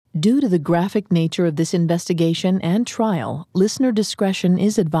Due to the graphic nature of this investigation and trial, listener discretion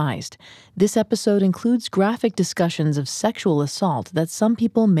is advised. This episode includes graphic discussions of sexual assault that some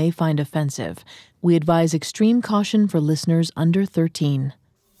people may find offensive. We advise extreme caution for listeners under 13.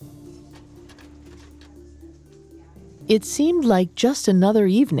 It seemed like just another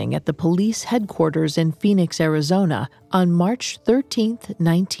evening at the police headquarters in Phoenix, Arizona, on March 13,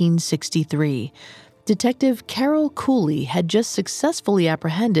 1963. Detective Carol Cooley had just successfully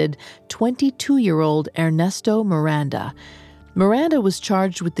apprehended 22-year-old Ernesto Miranda. Miranda was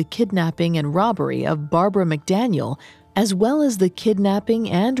charged with the kidnapping and robbery of Barbara McDaniel, as well as the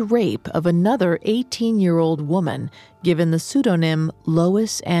kidnapping and rape of another 18-year-old woman, given the pseudonym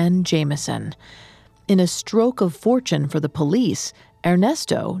Lois Ann Jameson. In a stroke of fortune for the police,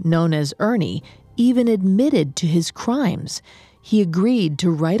 Ernesto, known as Ernie, even admitted to his crimes. He agreed to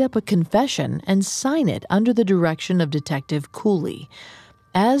write up a confession and sign it under the direction of Detective Cooley.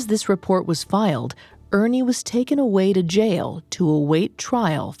 As this report was filed, Ernie was taken away to jail to await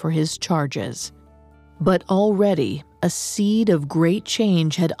trial for his charges. But already, a seed of great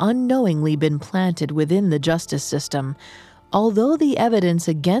change had unknowingly been planted within the justice system. Although the evidence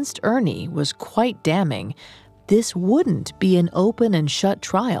against Ernie was quite damning, this wouldn't be an open and shut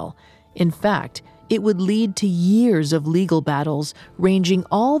trial. In fact, it would lead to years of legal battles ranging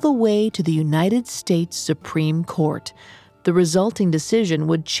all the way to the United States Supreme Court. The resulting decision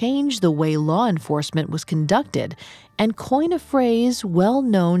would change the way law enforcement was conducted and coin a phrase well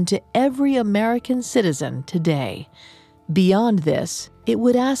known to every American citizen today. Beyond this, it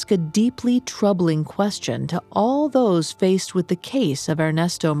would ask a deeply troubling question to all those faced with the case of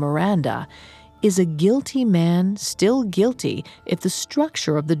Ernesto Miranda. Is a guilty man still guilty if the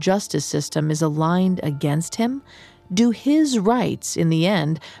structure of the justice system is aligned against him? Do his rights, in the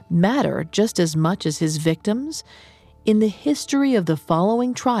end, matter just as much as his victims? In the history of the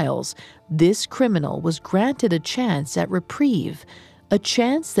following trials, this criminal was granted a chance at reprieve, a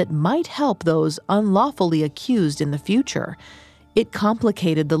chance that might help those unlawfully accused in the future. It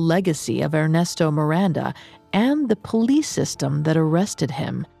complicated the legacy of Ernesto Miranda and the police system that arrested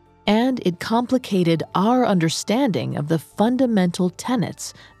him. And it complicated our understanding of the fundamental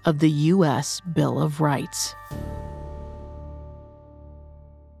tenets of the U.S. Bill of Rights.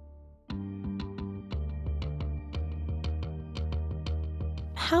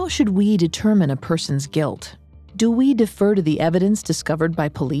 How should we determine a person's guilt? Do we defer to the evidence discovered by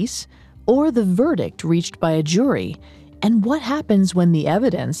police, or the verdict reached by a jury? And what happens when the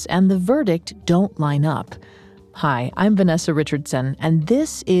evidence and the verdict don't line up? Hi, I'm Vanessa Richardson, and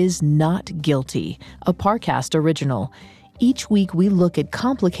this is Not Guilty, a Parcast original. Each week we look at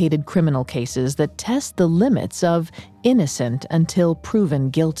complicated criminal cases that test the limits of innocent until proven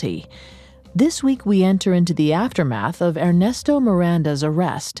guilty. This week we enter into the aftermath of Ernesto Miranda's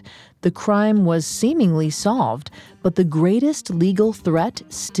arrest. The crime was seemingly solved, but the greatest legal threat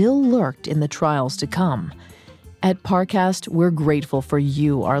still lurked in the trials to come. At Parcast, we're grateful for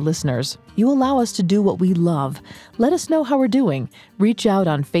you, our listeners. You allow us to do what we love. Let us know how we're doing. Reach out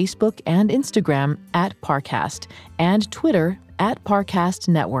on Facebook and Instagram at Parcast and Twitter at Parcast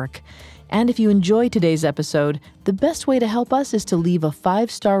Network. And if you enjoyed today's episode, the best way to help us is to leave a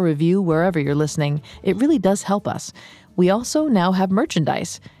 5-star review wherever you're listening. It really does help us. We also now have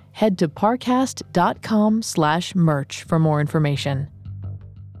merchandise. Head to parcast.com/merch for more information.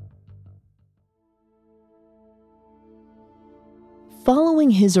 Following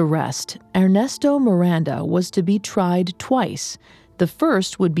his arrest, Ernesto Miranda was to be tried twice. The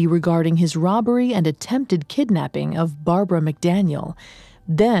first would be regarding his robbery and attempted kidnapping of Barbara McDaniel.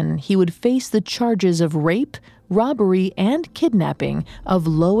 Then he would face the charges of rape, robbery, and kidnapping of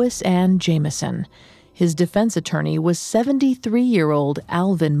Lois Ann Jameson. His defense attorney was 73-year-old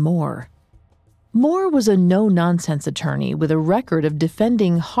Alvin Moore. Moore was a no-nonsense attorney with a record of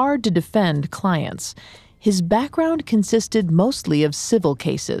defending hard-to-defend clients. His background consisted mostly of civil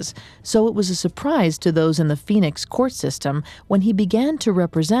cases, so it was a surprise to those in the Phoenix court system when he began to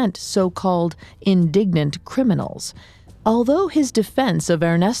represent so-called indignant criminals. Although his defense of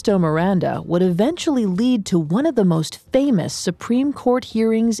Ernesto Miranda would eventually lead to one of the most famous Supreme Court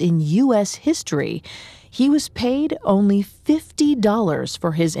hearings in U.S. history, he was paid only $50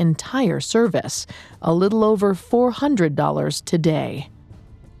 for his entire service, a little over $400 today.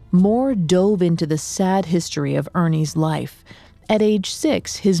 Moore dove into the sad history of Ernie's life. At age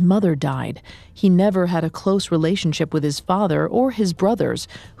 6, his mother died. He never had a close relationship with his father or his brothers,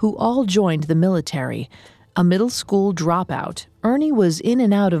 who all joined the military. A middle school dropout, Ernie was in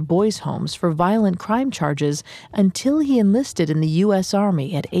and out of boys' homes for violent crime charges until he enlisted in the U.S.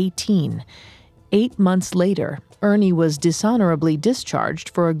 Army at 18. 8 months later, Ernie was dishonorably discharged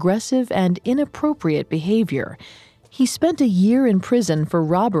for aggressive and inappropriate behavior. He spent a year in prison for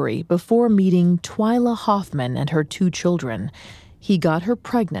robbery before meeting Twyla Hoffman and her 2 children. He got her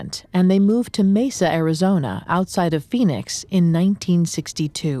pregnant, and they moved to Mesa, Arizona, outside of Phoenix, in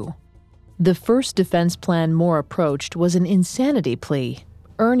 1962. The first defense plan Moore approached was an insanity plea.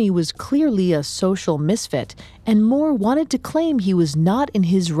 Ernie was clearly a social misfit, and Moore wanted to claim he was not in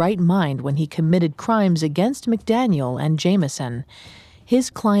his right mind when he committed crimes against McDaniel and Jameson.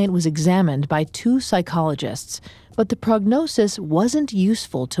 His client was examined by 2 psychologists, but the prognosis wasn't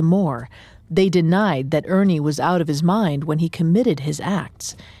useful to Moore. They denied that Ernie was out of his mind when he committed his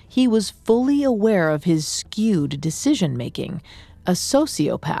acts. He was fully aware of his skewed decision-making, a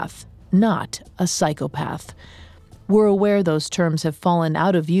sociopath, not a psychopath. We're aware those terms have fallen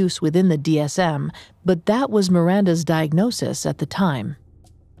out of use within the DSM, but that was Miranda's diagnosis at the time.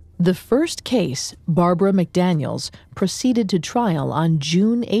 The first case, Barbara McDaniel's, proceeded to trial on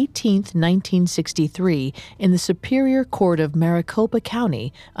June 18, 1963, in the Superior Court of Maricopa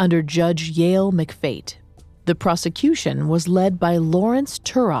County under Judge Yale McFate. The prosecution was led by Lawrence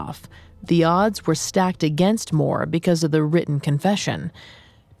Turoff. The odds were stacked against Moore because of the written confession.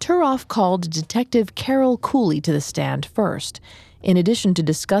 Turoff called Detective Carol Cooley to the stand first. In addition to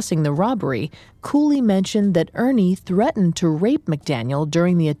discussing the robbery, Cooley mentioned that Ernie threatened to rape McDaniel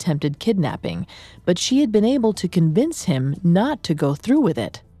during the attempted kidnapping, but she had been able to convince him not to go through with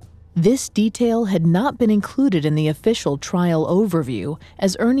it. This detail had not been included in the official trial overview,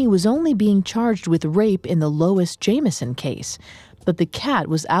 as Ernie was only being charged with rape in the Lois Jameson case. But the cat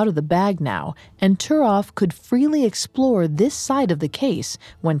was out of the bag now, and Turoff could freely explore this side of the case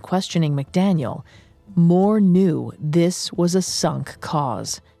when questioning McDaniel. Moore knew this was a sunk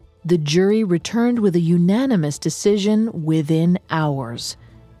cause. The jury returned with a unanimous decision within hours.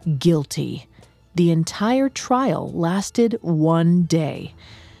 Guilty. The entire trial lasted 1 day.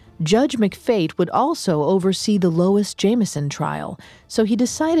 Judge McFate would also oversee the Lois Jameson trial, so he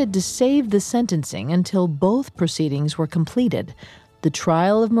decided to save the sentencing until both proceedings were completed. The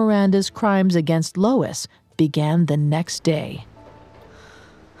trial of Miranda's crimes against Lois began the next day.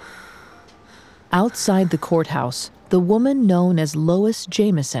 Outside the courthouse, the woman known as Lois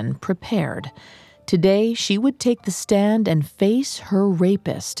Jameson prepared. Today, she would take the stand and face her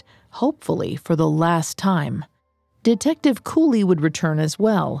rapist, hopefully for the last time. Detective Cooley would return as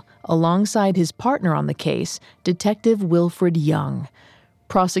well, alongside his partner on the case, Detective Wilfred Young.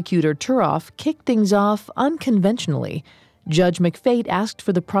 Prosecutor Turoff kicked things off unconventionally. Judge McFate asked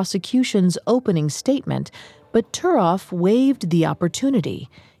for the prosecution's opening statement, but Turoff waived the opportunity.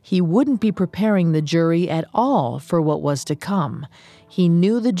 He wouldn't be preparing the jury at all for what was to come. He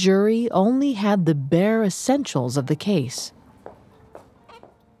knew the jury only had the bare essentials of the case.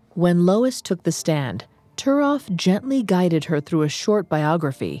 When Lois took the stand, Turoff gently guided her through a short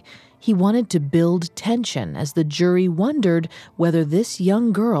biography. He wanted to build tension as the jury wondered whether this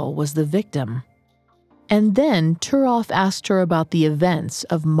young girl was the victim. And then Turoff asked her about the events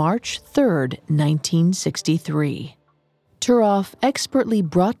of March 3rd, 1963. Turoff expertly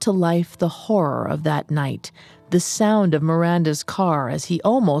brought to life the horror of that night, the sound of Miranda's car as he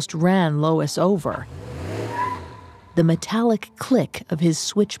almost ran Lois over, the metallic click of his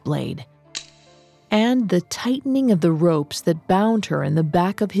switchblade, and the tightening of the ropes that bound her in the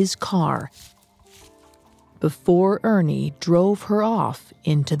back of his car before Ernie drove her off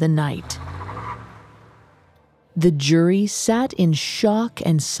into the night. The jury sat in shock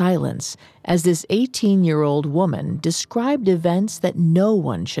and silence as this 18-year-old woman described events that no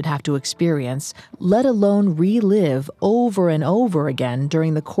one should have to experience, let alone relive over and over again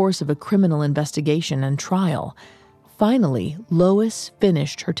during the course of a criminal investigation and trial. Finally, Lois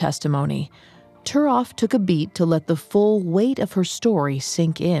finished her testimony. Turoff took a beat to let the full weight of her story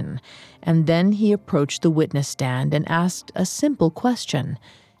sink in, and then he approached the witness stand and asked a simple question.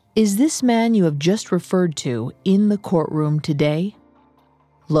 Is this man you have just referred to in the courtroom today?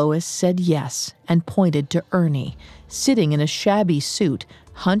 Lois said yes and pointed to Ernie, sitting in a shabby suit,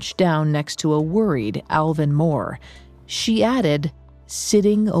 hunched down next to a worried Alvin Moore. She added,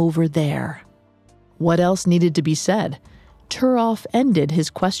 sitting over there. What else needed to be said? Turoff ended his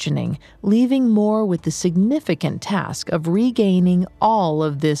questioning, leaving Moore with the significant task of regaining all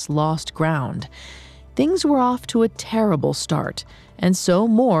of this lost ground. Things were off to a terrible start, and so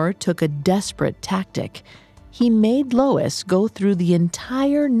Moore took a desperate tactic. He made Lois go through the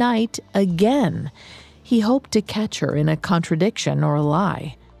entire night again. He hoped to catch her in a contradiction or a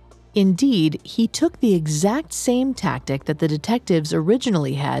lie. Indeed, he took the exact same tactic that the detectives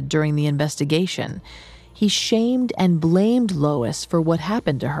originally had during the investigation. He shamed and blamed Lois for what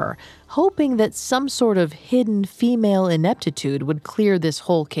happened to her, hoping that some sort of hidden female ineptitude would clear this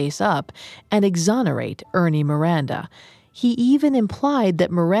whole case up and exonerate Ernie Miranda. He even implied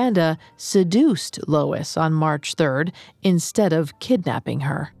that Miranda seduced Lois on March 3rd instead of kidnapping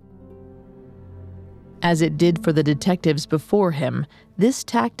her. As it did for the detectives before him, this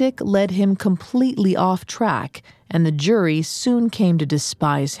tactic led him completely off track, and the jury soon came to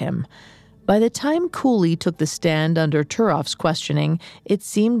despise him. By the time Cooley took the stand under Turoff's questioning, it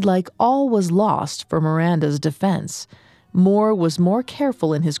seemed like all was lost for Miranda's defense. Moore was more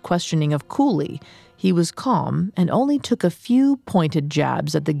careful in his questioning of Cooley. He was calm and only took a few pointed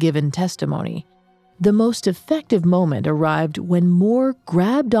jabs at the given testimony. The most effective moment arrived when Moore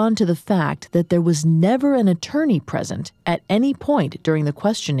grabbed onto the fact that there was never an attorney present at any point during the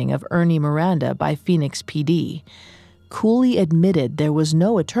questioning of Ernie Miranda by Phoenix PD. Cooley admitted there was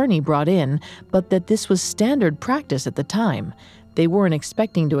no attorney brought in, but that this was standard practice at the time. They weren't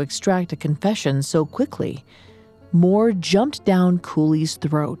expecting to extract a confession so quickly. Moore jumped down Cooley's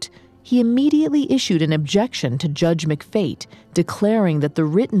throat. He immediately issued an objection to Judge McFate, declaring that the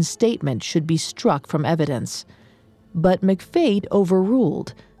written statement should be struck from evidence. But McFate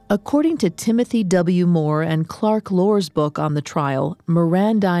overruled. According to Timothy W. Moore and Clark Lohr's book on the trial,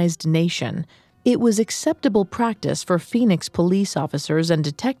 Mirandized Nation, it was acceptable practice for Phoenix police officers and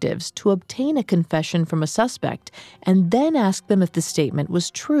detectives to obtain a confession from a suspect and then ask them if the statement was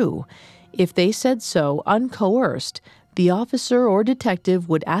true. If they said so uncoerced, the officer or detective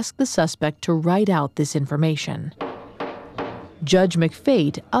would ask the suspect to write out this information. Judge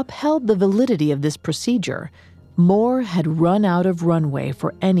McFate upheld the validity of this procedure. Moore had run out of runway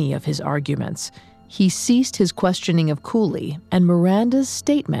for any of his arguments. He ceased his questioning of Cooley, and Miranda's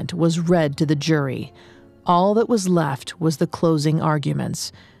statement was read to the jury. All that was left was the closing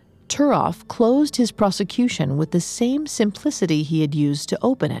arguments. Turoff closed his prosecution with the same simplicity he had used to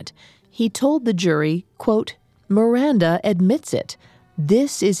open it. He told the jury, quote, "Miranda admits it.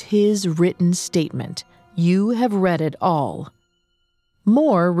 This is his written statement. You have read it all."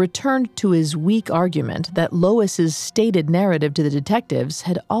 Moore returned to his weak argument that Lois's stated narrative to the detectives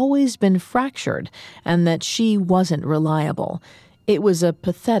had always been fractured and that she wasn't reliable. It was a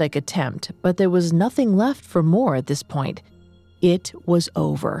pathetic attempt, but there was nothing left for Moore at this point. It was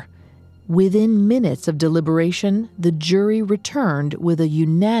over. Within minutes of deliberation, the jury returned with a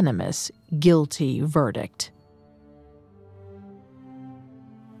unanimous guilty verdict.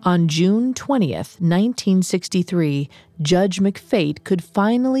 On June 20th, 1963, Judge McFate could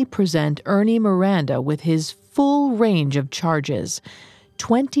finally present Ernie Miranda with his full range of charges,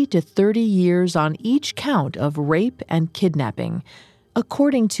 20 to 30 years on each count of rape and kidnapping.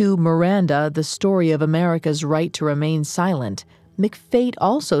 According to Miranda, The Story of America's Right to Remain Silent, McFate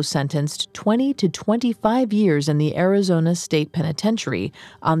also sentenced 20 to 25 years in the Arizona State Penitentiary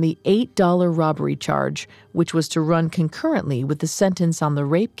on the $8 robbery charge, which was to run concurrently with the sentence on the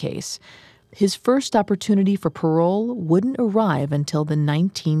rape case. His first opportunity for parole wouldn't arrive until the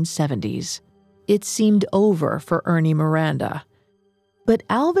 1970s. It seemed over for Ernie Miranda. But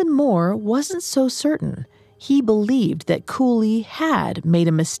Alvin Moore wasn't so certain. He believed that Cooley had made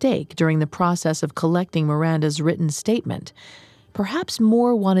a mistake during the process of collecting Miranda's written statement. Perhaps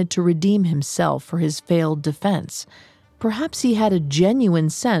Moore wanted to redeem himself for his failed defense. Perhaps he had a genuine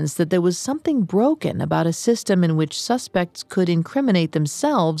sense that there was something broken about a system in which suspects could incriminate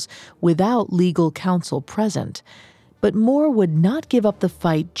themselves without legal counsel present. But Moore would not give up the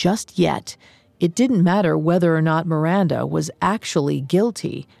fight just yet. It didn't matter whether or not Miranda was actually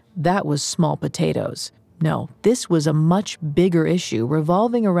guilty. That was small potatoes. No, this was a much bigger issue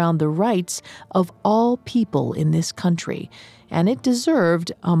revolving around the rights of all people in this country, and it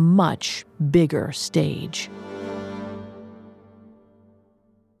deserved a much bigger stage.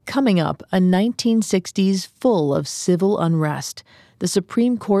 Coming up, a 1960s full of civil unrest. The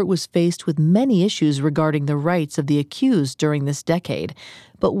Supreme Court was faced with many issues regarding the rights of the accused during this decade,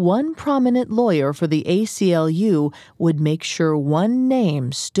 but one prominent lawyer for the ACLU would make sure one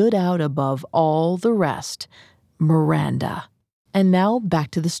name stood out above all the rest: Miranda. And now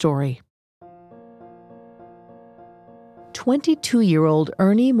back to the story. 22-year-old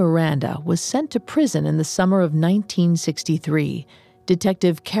Ernie Miranda was sent to prison in the summer of 1963.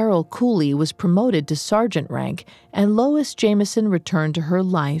 Detective Carol Cooley was promoted to sergeant rank, and Lois Jameson returned to her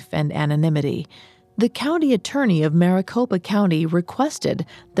life and anonymity. The county attorney of Maricopa County requested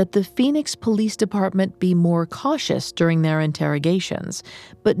that the Phoenix Police Department be more cautious during their interrogations,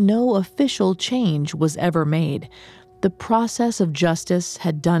 but no official change was ever made. The process of justice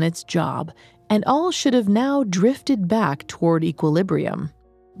had done its job, and all should have now drifted back toward equilibrium.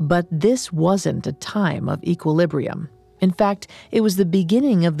 But this wasn't a time of equilibrium. In fact, it was the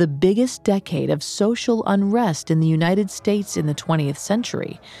beginning of the biggest decade of social unrest in the United States in the 20th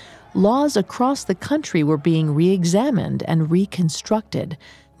century. Laws across the country were being re-examined and reconstructed.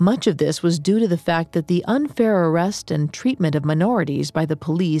 Much of this was due to the fact that the unfair arrest and treatment of minorities by the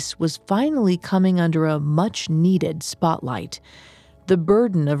police was finally coming under a much-needed spotlight. The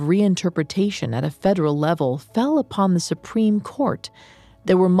burden of reinterpretation at a federal level fell upon the Supreme Court.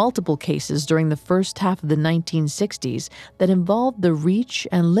 There were multiple cases during the first half of the 1960s that involved the reach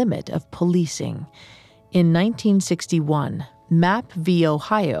and limit of policing. In 1961, Mapp v.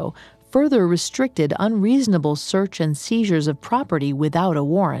 Ohio further restricted unreasonable search and seizures of property without a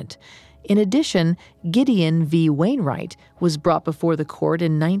warrant. In addition, Gideon v. Wainwright was brought before the court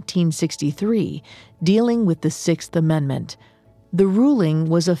in 1963, dealing with the Sixth Amendment. The ruling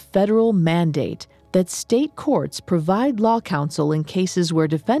was a federal mandate that state courts provide law counsel in cases where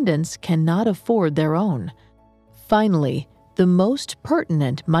defendants cannot afford their own. Finally, the most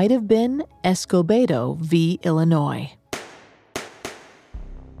pertinent might have been Escobedo v. Illinois.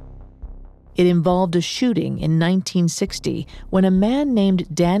 It involved a shooting in 1960 when a man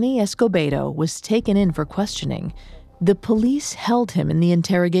named Danny Escobedo was taken in for questioning. The police held him in the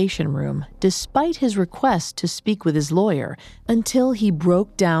interrogation room, despite his request to speak with his lawyer, until he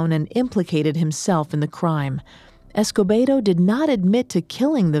broke down and implicated himself in the crime. Escobedo did not admit to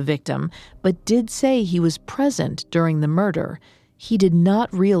killing the victim, but did say he was present during the murder. He did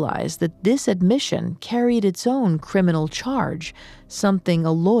not realize that this admission carried its own criminal charge, something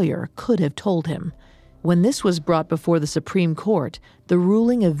a lawyer could have told him. When this was brought before the Supreme Court, the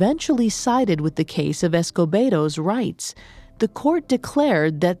ruling eventually sided with the case of Escobedo's rights. The court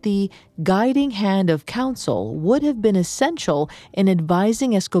declared that the guiding hand of counsel would have been essential in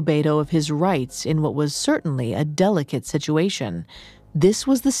advising Escobedo of his rights in what was certainly a delicate situation. This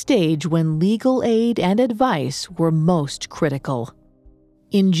was the stage when legal aid and advice were most critical.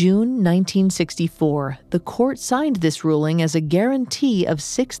 In June 1964, the court signed this ruling as a guarantee of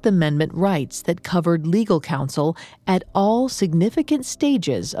Sixth Amendment rights that covered legal counsel at all significant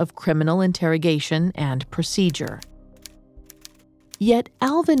stages of criminal interrogation and procedure. Yet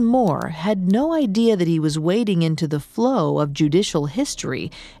Alvin Moore had no idea that he was wading into the flow of judicial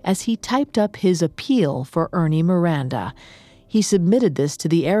history as he typed up his appeal for Ernie Miranda. He submitted this to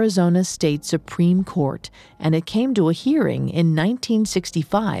the Arizona State Supreme Court, and it came to a hearing in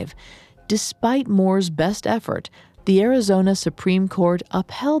 1965. Despite Moore's best effort, the Arizona Supreme Court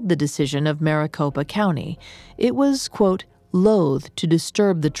upheld the decision of Maricopa County. It was, quote, loath to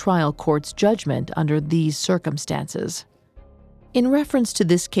disturb the trial court's judgment under these circumstances. In reference to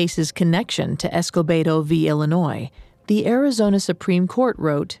this case's connection to Escobedo v. Illinois, the Arizona Supreme Court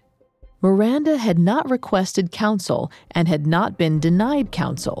wrote, Miranda had not requested counsel and had not been denied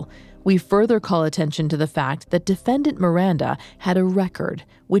counsel. We further call attention to the fact that defendant Miranda had a record,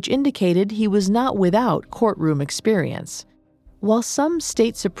 which indicated he was not without courtroom experience. While some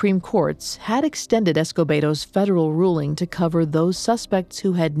state Supreme Courts had extended Escobedo's federal ruling to cover those suspects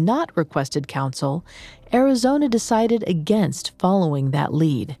who had not requested counsel, Arizona decided against following that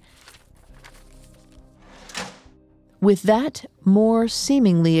lead. With that, Moore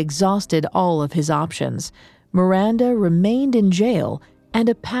seemingly exhausted all of his options. Miranda remained in jail, and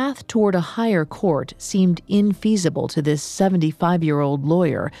a path toward a higher court seemed infeasible to this 75-year-old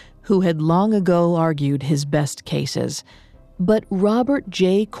lawyer who had long ago argued his best cases. But Robert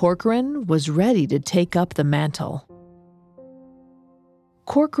J. Corcoran was ready to take up the mantle.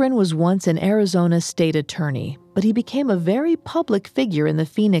 Corcoran was once an Arizona state attorney, but he became a very public figure in the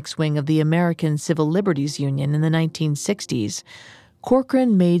Phoenix wing of the American Civil Liberties Union in the 1960s.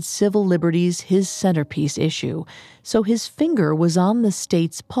 Corcoran made civil liberties his centerpiece issue, so his finger was on the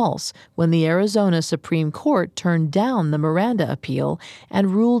state's pulse when the Arizona Supreme Court turned down the Miranda appeal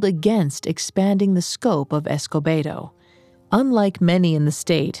and ruled against expanding the scope of Escobedo. Unlike many in the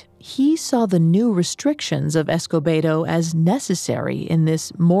state, he saw the new restrictions of Escobedo as necessary in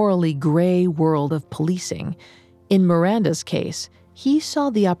this morally gray world of policing. In Miranda's case, he saw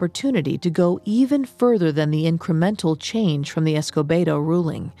the opportunity to go even further than the incremental change from the Escobedo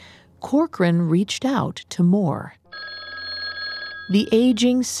ruling. Corcoran reached out to Moore. The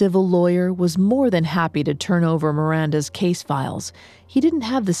aging civil lawyer was more than happy to turn over Miranda's case files. He didn't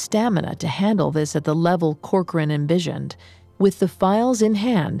have the stamina to handle this at the level Corcoran envisioned. With the files in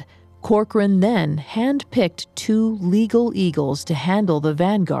hand, Corcoran then hand-picked two legal eagles to handle the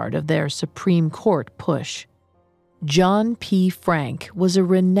vanguard of their Supreme Court push. John P. Frank was a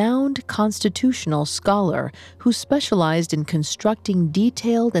renowned constitutional scholar who specialized in constructing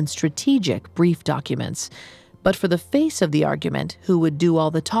detailed and strategic brief documents. But for the face of the argument, who would do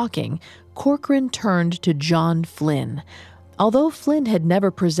all the talking, Corcoran turned to John Flynn. Although Flynn had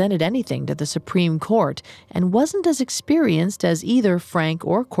never presented anything to the Supreme Court and wasn't as experienced as either Frank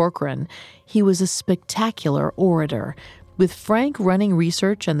or Corcoran, he was a spectacular orator. With Frank running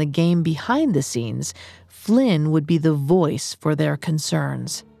research and the game behind the scenes, Flynn would be the voice for their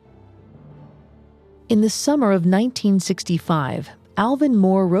concerns. In the summer of 1965, Alvin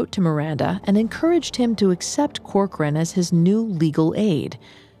Moore wrote to Miranda and encouraged him to accept Corcoran as his new legal aid.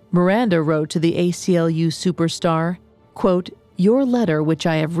 Miranda wrote to the ACLU superstar, quote, "Your letter, which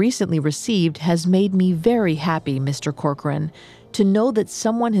I have recently received, has made me very happy, Mr. Corcoran. To know that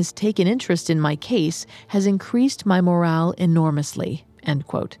someone has taken interest in my case has increased my morale enormously," end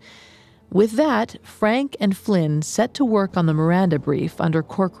quote. With that, Frank and Flynn set to work on the Miranda brief under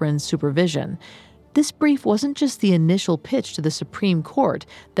Corcoran's supervision. This brief wasn't just the initial pitch to the Supreme Court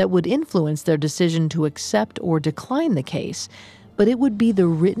that would influence their decision to accept or decline the case, but it would be the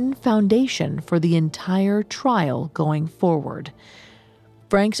written foundation for the entire trial going forward.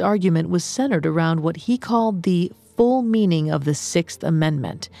 Frank's argument was centered around what he called the full meaning of the Sixth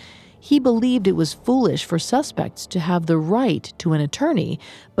Amendment. He believed it was foolish for suspects to have the right to an attorney,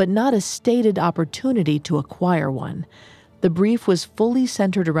 but not a stated opportunity to acquire one. The brief was fully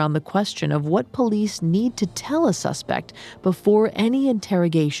centered around the question of what police need to tell a suspect before any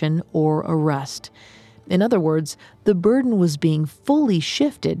interrogation or arrest. In other words, the burden was being fully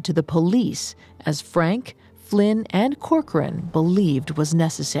shifted to the police, as Frank, Flynn, and Corcoran believed was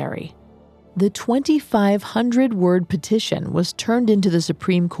necessary. The 2,500-word petition was turned into the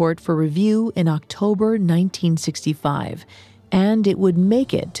Supreme Court for review in October 1965, and it would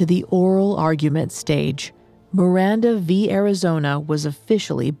make it to the oral argument stage. Miranda v. Arizona was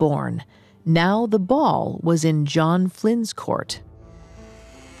officially born. Now the ball was in John Flynn's court.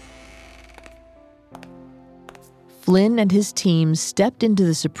 Flynn and his team stepped into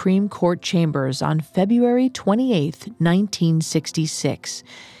the Supreme Court chambers on February 28, 1966.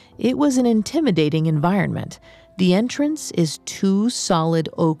 It was an intimidating environment. The entrance is 2 solid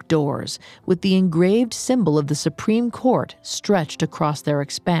oak doors, with the engraved symbol of the Supreme Court stretched across their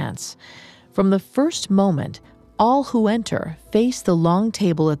expanse. From the first moment, all who enter face the long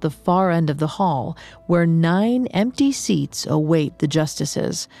table at the far end of the hall, where 9 empty seats await the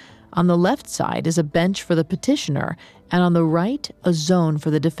justices. On the left side is a bench for the petitioner, and on the right, a zone for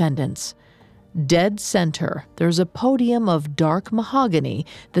the defendants. Dead center, there's a podium of dark mahogany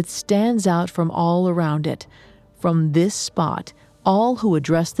that stands out from all around it. From this spot, all who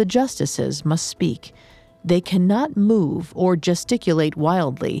address the justices must speak. They cannot move or gesticulate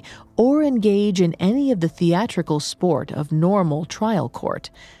wildly or engage in any of the theatrical sport of normal trial court.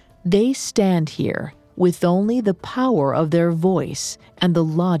 They stand here with only the power of their voice and the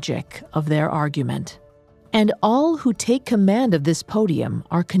logic of their argument. And all who take command of this podium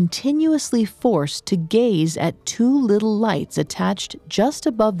are continuously forced to gaze at 2 little lights attached just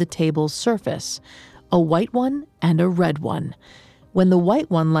above the table's surface, a white one and a red one. When the white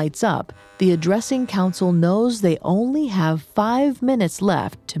one lights up, the addressing counsel knows they only have 5 minutes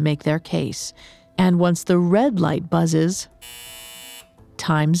left to make their case. And once the red light buzzes,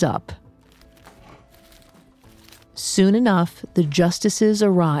 time's up. Soon enough, the justices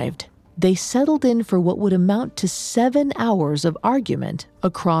arrived. They settled in for what would amount to 7 hours of argument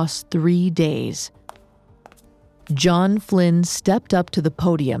across 3 days. John Flynn stepped up to the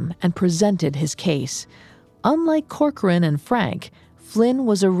podium and presented his case. Unlike Corcoran and Frank, Flynn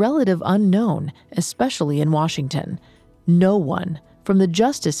was a relative unknown, especially in Washington. No one, from the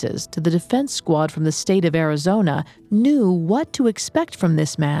justices to the defense squad from the state of Arizona, knew what to expect from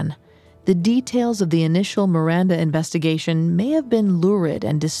this man. The details of the initial Miranda investigation may have been lurid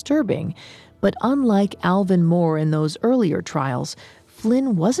and disturbing, but unlike Alvin Moore in those earlier trials,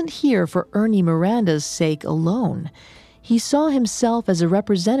 Flynn wasn't here for Ernie Miranda's sake alone. He saw himself as a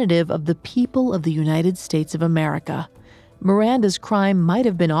representative of the people of the United States of America. Miranda's crime might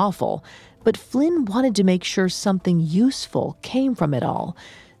have been awful, but Flynn wanted to make sure something useful came from it all.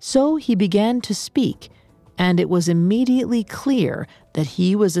 So he began to speak, and it was immediately clear that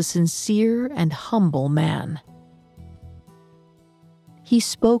he was a sincere and humble man. He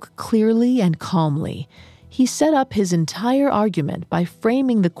spoke clearly and calmly. He set up his entire argument by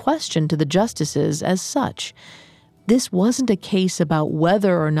framing the question to the justices as such. This wasn't a case about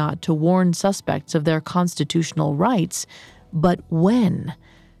whether or not to warn suspects of their constitutional rights, but when.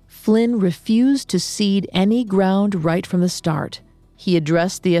 Flynn refused to cede any ground right from the start. He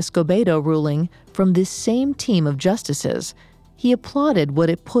addressed the Escobedo ruling from this same team of justices. He applauded what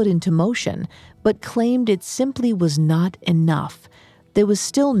it put into motion, but claimed it simply was not enough. There was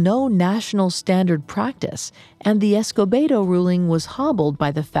still no national standard practice, and the Escobedo ruling was hobbled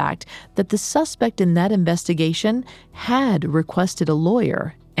by the fact that the suspect in that investigation had requested a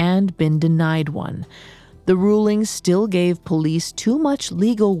lawyer and been denied one. The ruling still gave police too much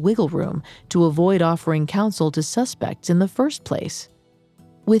legal wiggle room to avoid offering counsel to suspects in the first place.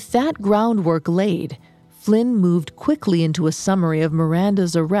 With that groundwork laid, Flynn moved quickly into a summary of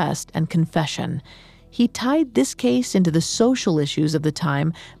Miranda's arrest and confession. He tied this case into the social issues of the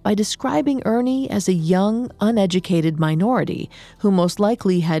time by describing Ernie as a young, uneducated minority who most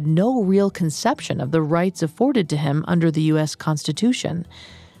likely had no real conception of the rights afforded to him under the U.S. Constitution.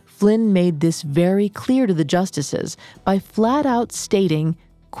 Flynn made this very clear to the justices by flat out stating,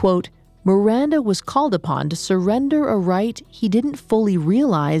 quote, Miranda was called upon to surrender a right he didn't fully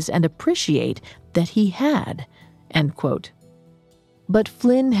realize and appreciate that he had, end quote. But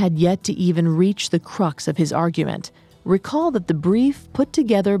Flynn had yet to even reach the crux of his argument. Recall that the brief put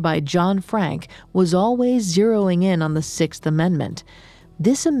together by John Frank was always zeroing in on the Sixth Amendment.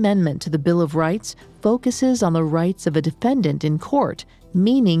 This amendment to the Bill of Rights focuses on the rights of a defendant in court,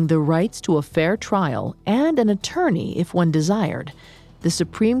 meaning the rights to a fair trial and an attorney if one desired. The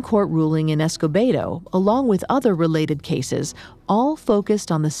Supreme Court ruling in Escobedo, along with other related cases, all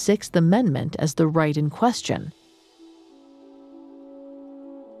focused on the Sixth Amendment as the right in question.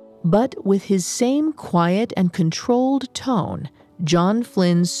 But with his same quiet and controlled tone, John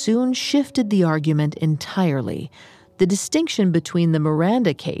Flynn soon shifted the argument entirely. The distinction between the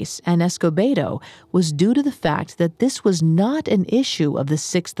Miranda case and Escobedo was due to the fact that this was not an issue of the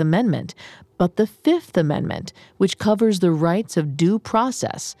Sixth Amendment, but the Fifth Amendment, which covers the rights of due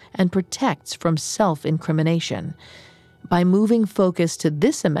process and protects from self-incrimination. By moving focus to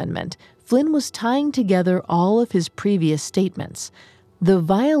this amendment, Flynn was tying together all of his previous statements. The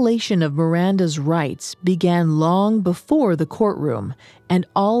violation of Miranda's rights began long before the courtroom and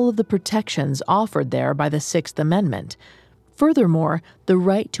all of the protections offered there by the Sixth Amendment. Furthermore, the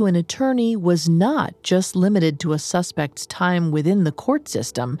right to an attorney was not just limited to a suspect's time within the court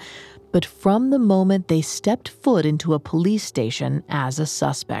system, but from the moment they stepped foot into a police station as a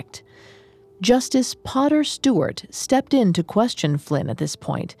suspect. Justice Potter Stewart stepped in to question Flynn at this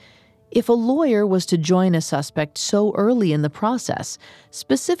point. If a lawyer was to join a suspect so early in the process,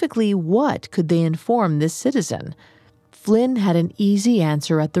 specifically what could they inform this citizen? Flynn had an easy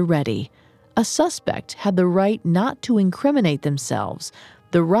answer at the ready. A suspect had the right not to incriminate themselves,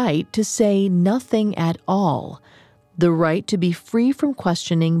 the right to say nothing at all, the right to be free from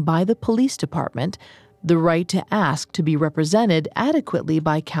questioning by the police department, the right to ask to be represented adequately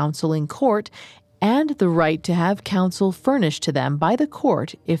by counsel in court, and the right to have counsel furnished to them by the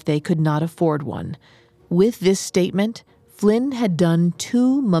court if they could not afford one. With this statement, Flynn had done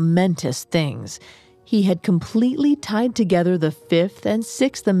two momentous things. He had completely tied together the Fifth and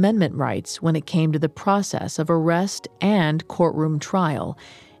Sixth Amendment rights when it came to the process of arrest and courtroom trial,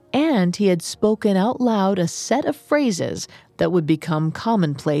 and he had spoken out loud a set of phrases that would become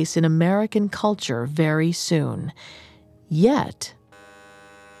commonplace in American culture very soon. Yet,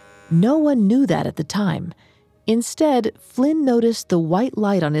 no one knew that at the time. Instead, Flynn noticed the white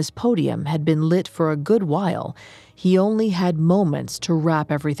light on his podium had been lit for a good while. He only had moments to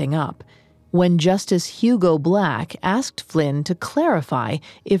wrap everything up. When Justice Hugo Black asked Flynn to clarify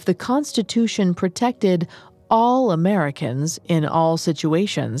if the Constitution protected all Americans in all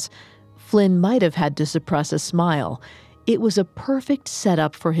situations, Flynn might have had to suppress a smile. It was a perfect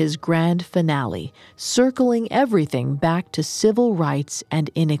setup for his grand finale, circling everything back to civil rights and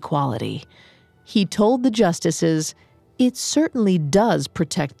inequality. He told the justices, "It certainly does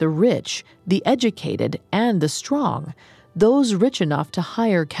protect the rich, the educated, and the strong. Those rich enough to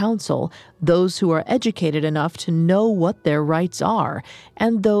hire counsel, those who are educated enough to know what their rights are,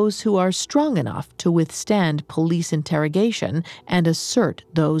 and those who are strong enough to withstand police interrogation and assert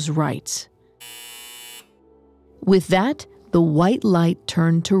those rights." With that, the white light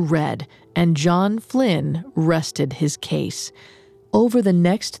turned to red, and John Flynn rested his case. Over the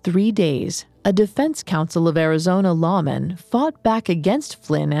next 3 days, a defense counsel of Arizona lawmen fought back against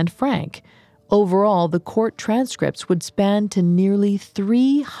Flynn and Frank. Overall, the court transcripts would span to nearly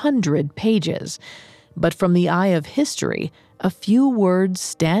 300 pages. But from the eye of history, a few words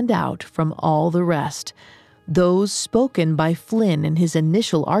stand out from all the rest. Those spoken by Flynn in his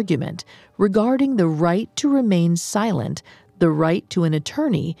initial argument regarding the right to remain silent, the right to an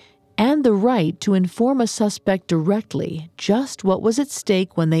attorney, and the right to inform a suspect directly just what was at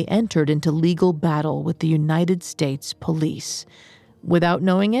stake when they entered into legal battle with the United States Police. Without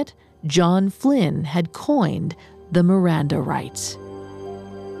knowing it, John Flynn had coined the Miranda rights.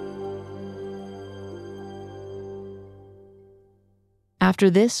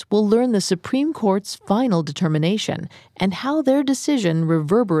 After this, we'll learn the Supreme Court's final determination and how their decision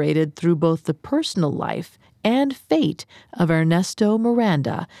reverberated through both the personal life and fate of Ernesto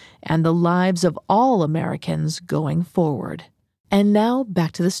Miranda and the lives of all Americans going forward. And now,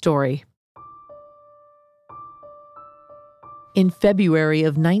 back to the story. In February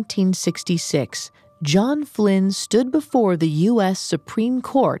of 1966, John Flynn stood before the U.S. Supreme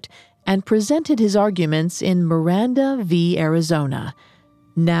Court and presented his arguments in Miranda v. Arizona.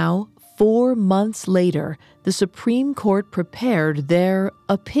 Now, 4 months later, the Supreme Court prepared their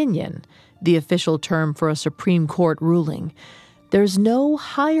opinion, the official term for a Supreme Court ruling. There's no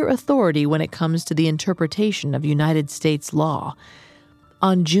higher authority when it comes to the interpretation of United States law.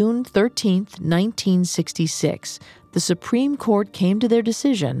 On June 13, 1966, the Supreme Court came to their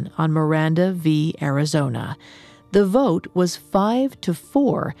decision on Miranda v. Arizona. The vote was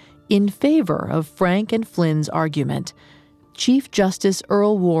 5-4 in favor of Frank and Flynn's argument. Chief Justice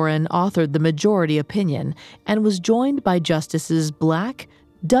Earl Warren authored the majority opinion and was joined by Justices Black,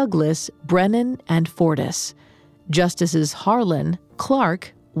 Douglas, Brennan, and Fortas. Justices Harlan,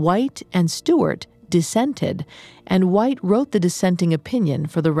 Clark, White, and Stewart dissented, and White wrote the dissenting opinion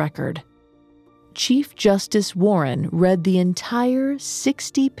for the record. Chief Justice Warren read the entire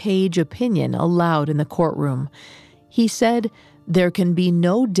 60-page opinion aloud in the courtroom. He said, "There can be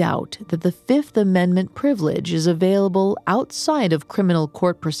no doubt that the Fifth Amendment privilege is available outside of criminal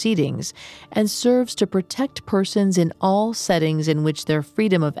court proceedings and serves to protect persons in all settings in which their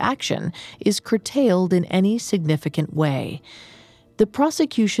freedom of action is curtailed in any significant way. The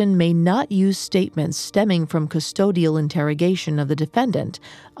prosecution may not use statements stemming from custodial interrogation of the defendant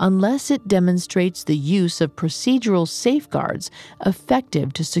unless it demonstrates the use of procedural safeguards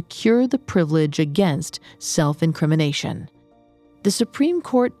effective to secure the privilege against self-incrimination." The Supreme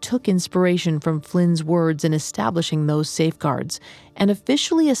Court took inspiration from Flynn's words in establishing those safeguards and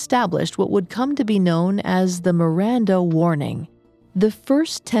officially established what would come to be known as the Miranda warning. The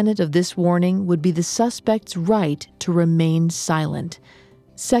first tenet of this warning would be the suspect's right to remain silent.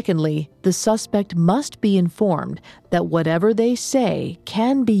 Secondly, the suspect must be informed that whatever they say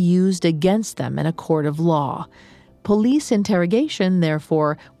can be used against them in a court of law. Police interrogation,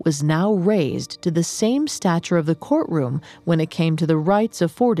 therefore, was now raised to the same stature of the courtroom when it came to the rights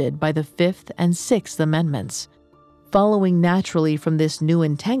afforded by the Fifth and Sixth Amendments. Following naturally from this new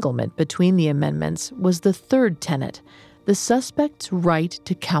entanglement between the amendments was the third tenet, the suspect's right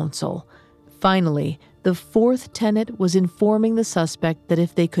to counsel. Finally, the fourth tenet was informing the suspect that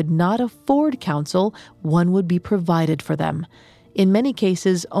if they could not afford counsel, one would be provided for them. In many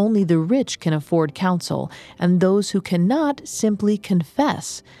cases, only the rich can afford counsel, and those who cannot simply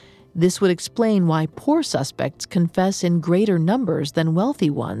confess. This would explain why poor suspects confess in greater numbers than wealthy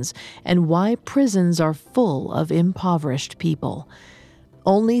ones, and why prisons are full of impoverished people.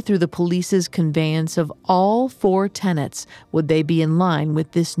 Only through the police's conveyance of all four tenets would they be in line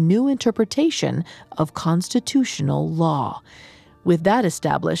with this new interpretation of constitutional law. With that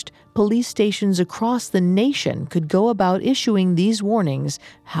established, police stations across the nation could go about issuing these warnings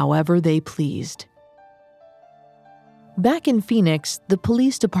however they pleased. Back in Phoenix, the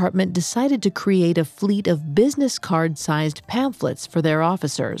police department decided to create a fleet of business card-sized pamphlets for their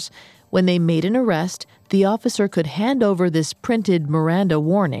officers. When they made an arrest, the officer could hand over this printed Miranda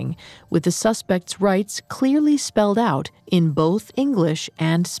warning with the suspect's rights clearly spelled out in both English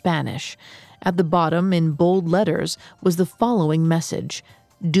and Spanish. At the bottom, in bold letters, was the following message: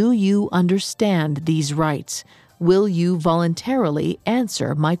 "Do you understand these rights? Will you voluntarily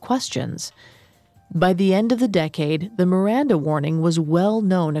answer my questions?" By the end of the decade, the Miranda warning was well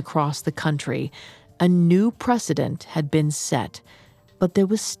known across the country. A new precedent had been set. But there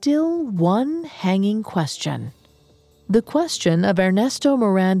was still one hanging question. The question of Ernesto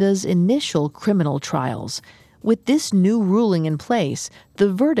Miranda's initial criminal trials. With this new ruling in place,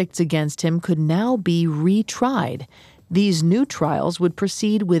 the verdicts against him could now be retried. These new trials would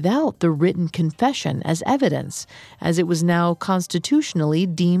proceed without the written confession as evidence, as it was now constitutionally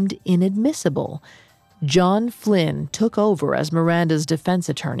deemed inadmissible. John Flynn took over as Miranda's defense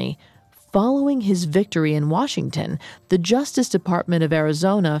attorney. Following his victory in Washington, the Justice Department of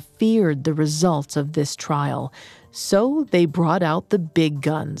Arizona feared the results of this trial, so they brought out the big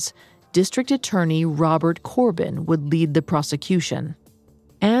guns. District Attorney Robert Corbin would lead the prosecution.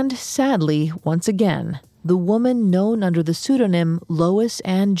 And sadly, once again, the woman known under the pseudonym Lois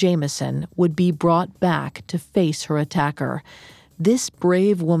Ann Jameson would be brought back to face her attacker. This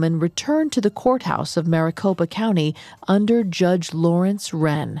brave woman returned to the courthouse of Maricopa County under Judge Lawrence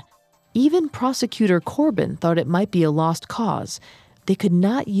Wren. Even Prosecutor Corbin thought it might be a lost cause. They could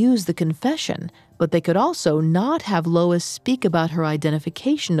not use the confession, but they could also not have Lois speak about her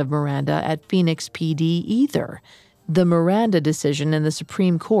identification of Miranda at Phoenix PD either. The Miranda decision in the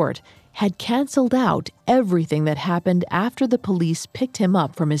Supreme Court had canceled out everything that happened after the police picked him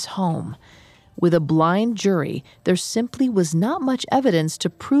up from his home. With a blind jury, there simply was not much evidence to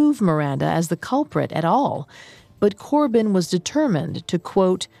prove Miranda as the culprit at all. But Corbin was determined to,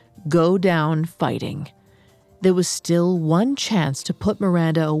 quote, go down fighting. There was still one chance to put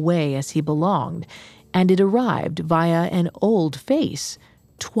Miranda away as he belonged, and it arrived via an old face,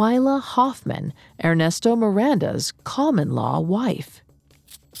 Twyla Hoffman, Ernesto Miranda's common-law wife.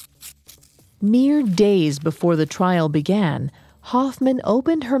 Mere days before the trial began, Hoffman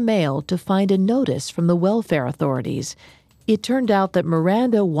opened her mail to find a notice from the welfare authorities. It turned out that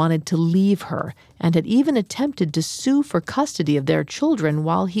Miranda wanted to leave her and had even attempted to sue for custody of their children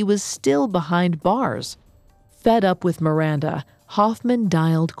while he was still behind bars. Fed up with Miranda, Hoffman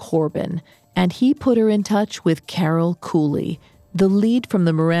dialed Corbin, and he put her in touch with Carol Cooley. The lead from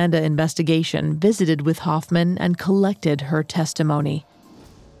the Miranda investigation visited with Hoffman and collected her testimony.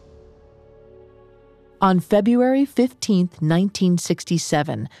 On February 15,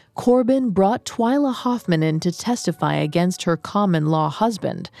 1967, Corbin brought Twyla Hoffman in to testify against her common-law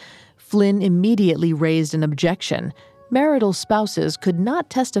husband. Flynn immediately raised an objection. Marital spouses could not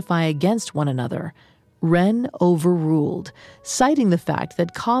testify against one another. Wren overruled, citing the fact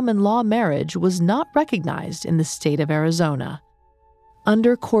that common-law marriage was not recognized in the state of Arizona.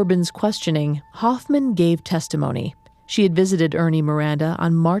 Under Corbin's questioning, Hoffman gave testimony. She had visited Ernie Miranda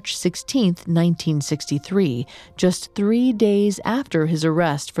on March 16, 1963, just 3 days after his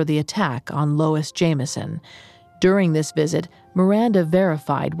arrest for the attack on Lois Jamison. During this visit, Miranda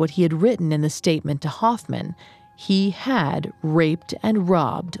verified what he had written in the statement to Hoffman. He had raped and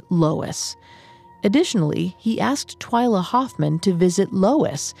robbed Lois. Additionally, he asked Twyla Hoffman to visit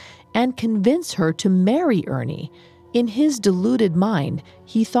Lois and convince her to marry Ernie. In his deluded mind,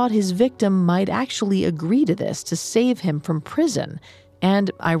 he thought his victim might actually agree to this to save him from prison, and,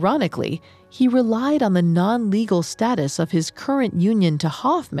 ironically, he relied on the non-legal status of his current union to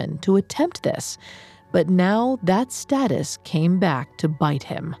Hoffman to attempt this. But now that status came back to bite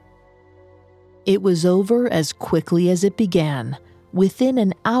him. It was over as quickly as it began. Within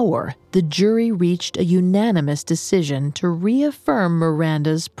an hour, the jury reached a unanimous decision to reaffirm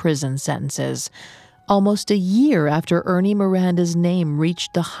Miranda's prison sentences. Almost a year after Ernie Miranda's name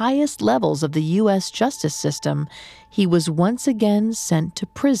reached the highest levels of the U.S. justice system, he was once again sent to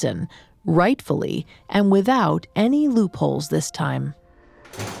prison, rightfully and without any loopholes this time.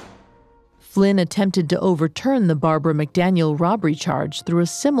 Flynn attempted to overturn the Barbara McDaniel robbery charge through a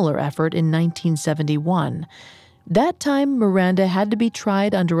similar effort in 1971. That time, Miranda had to be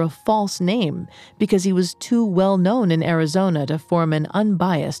tried under a false name because he was too well known in Arizona to form an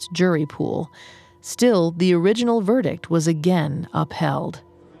unbiased jury pool. Still, the original verdict was again upheld.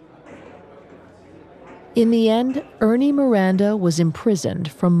 In the end, Ernie Miranda was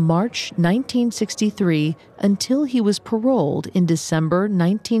imprisoned from March 1963 until he was paroled in December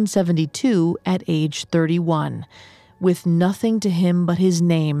 1972 at age 31. With nothing to him but his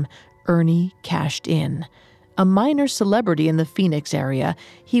name, Ernie cashed in. A minor celebrity in the Phoenix area,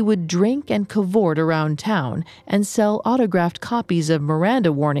 he would drink and cavort around town and sell autographed copies of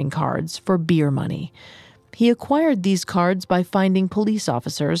Miranda warning cards for beer money. He acquired these cards by finding police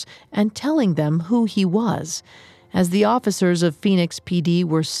officers and telling them who he was. As the officers of Phoenix PD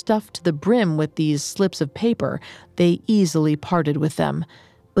were stuffed to the brim with these slips of paper, they easily parted with them.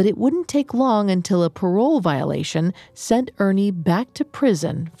 But it wouldn't take long until a parole violation sent Ernie back to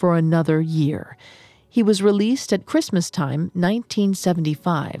prison for another year. He was released at Christmas time,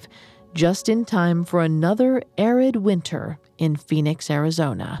 1975, just in time for another arid winter in Phoenix,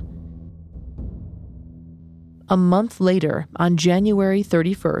 Arizona. A month later, on January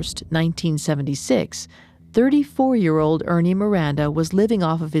 31st, 1976, 34-year-old Ernie Miranda was living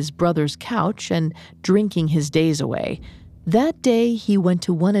off of his brother's couch and drinking his days away. That day, he went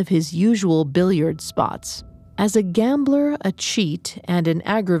to one of his usual billiard spots. As a gambler, a cheat, and an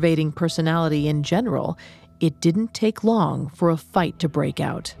aggravating personality in general, it didn't take long for a fight to break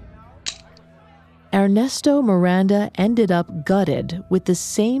out. Ernesto Miranda ended up gutted with the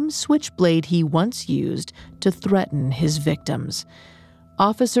same switchblade he once used to threaten his victims.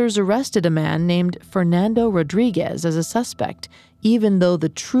 Officers arrested a man named Fernando Rodriguez as a suspect, even though the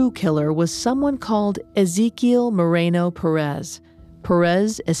true killer was someone called Ezequiel Moreno Perez.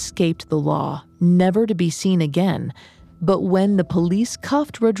 Perez escaped the law, never to be seen again. But when the police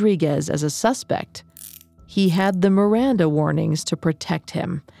cuffed Rodriguez as a suspect, he had the Miranda warnings to protect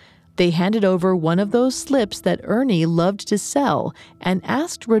him. They handed over one of those slips that Ernie loved to sell and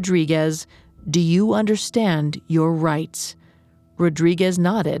asked Rodriguez, Do you understand your rights? Rodriguez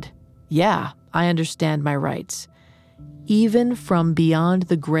nodded. Yeah, I understand my rights. Even from beyond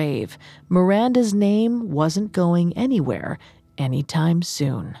the grave, Miranda's name wasn't going anywhere anytime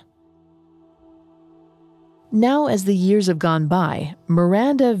soon. Now, as the years have gone by,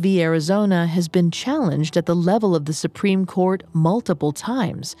 Miranda v. Arizona has been challenged at the level of the Supreme Court multiple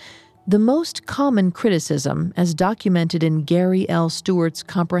times. The most common criticism, as documented in Gary L. Stewart's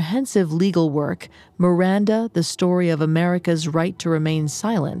comprehensive legal work, Miranda, The Story of America's Right to Remain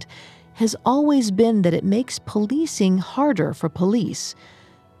Silent, has always been that it makes policing harder for police.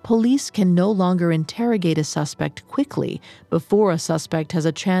 Police can no longer interrogate a suspect quickly before a suspect has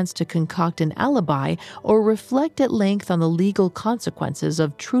a chance to concoct an alibi or reflect at length on the legal consequences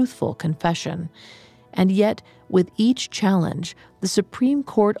of truthful confession. And yet, with each challenge, the Supreme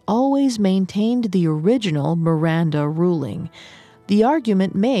Court always maintained the original Miranda ruling. The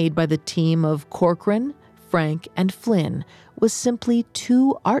argument made by the team of Corcoran, Frank, and Flynn was simply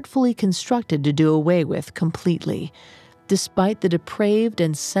too artfully constructed to do away with completely. Despite the depraved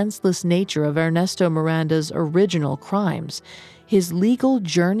and senseless nature of Ernesto Miranda's original crimes, his legal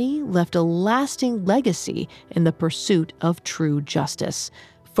journey left a lasting legacy in the pursuit of true justice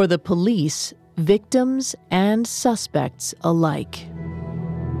for the police, victims, and suspects alike.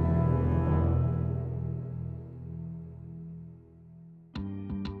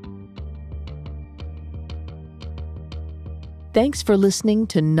 Thanks for listening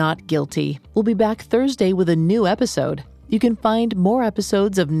to Not Guilty. We'll be back Thursday with a new episode. You can find more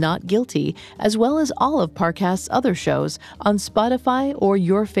episodes of Not Guilty, as well as all of Parcast's other shows, on Spotify or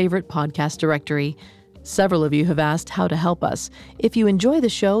your favorite podcast directory. Several of you have asked how to help us. If you enjoy the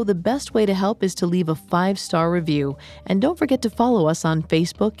show, the best way to help is to leave a 5-star review. And don't forget to follow us on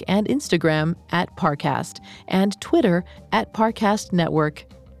Facebook and Instagram @Parcast and Twitter @Parcast Network.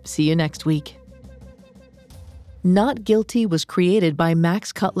 See you next week. Not Guilty was created by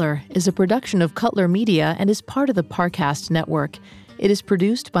Max Cutler, is a production of Cutler Media, and is part of the Parcast Network. It is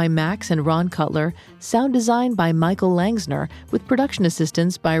produced by Max and Ron Cutler, sound design by Michael Langsner, with production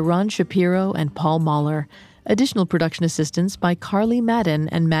assistance by Ron Shapiro and Paul Mahler. Additional production assistance by Carly Madden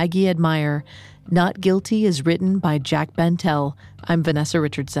and Maggie Admire. Not Guilty is written by Jack Bentel. I'm Vanessa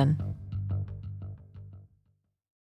Richardson.